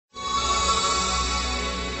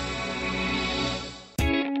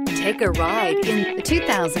Take a ride in the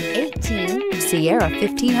 2018 Sierra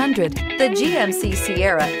 1500. The GMC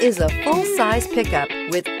Sierra is a full-size pickup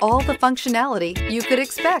with all the functionality you could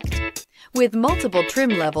expect. With multiple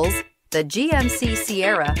trim levels, the GMC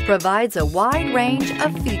Sierra provides a wide range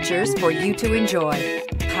of features for you to enjoy.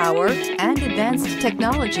 Power and advanced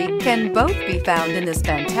technology can both be found in this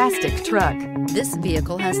fantastic truck. This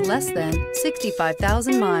vehicle has less than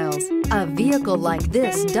 65,000 miles. A vehicle like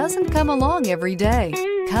this doesn't come along every day.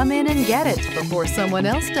 Come in and get it before someone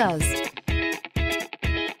else does.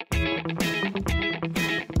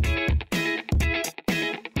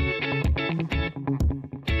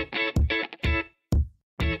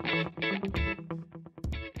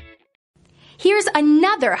 Here's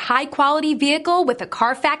another high-quality vehicle with a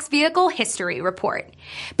Carfax Vehicle History Report.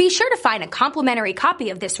 Be sure to find a complimentary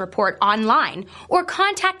copy of this report online or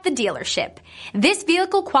contact the dealership. This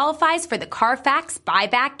vehicle qualifies for the Carfax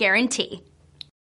Buyback Guarantee.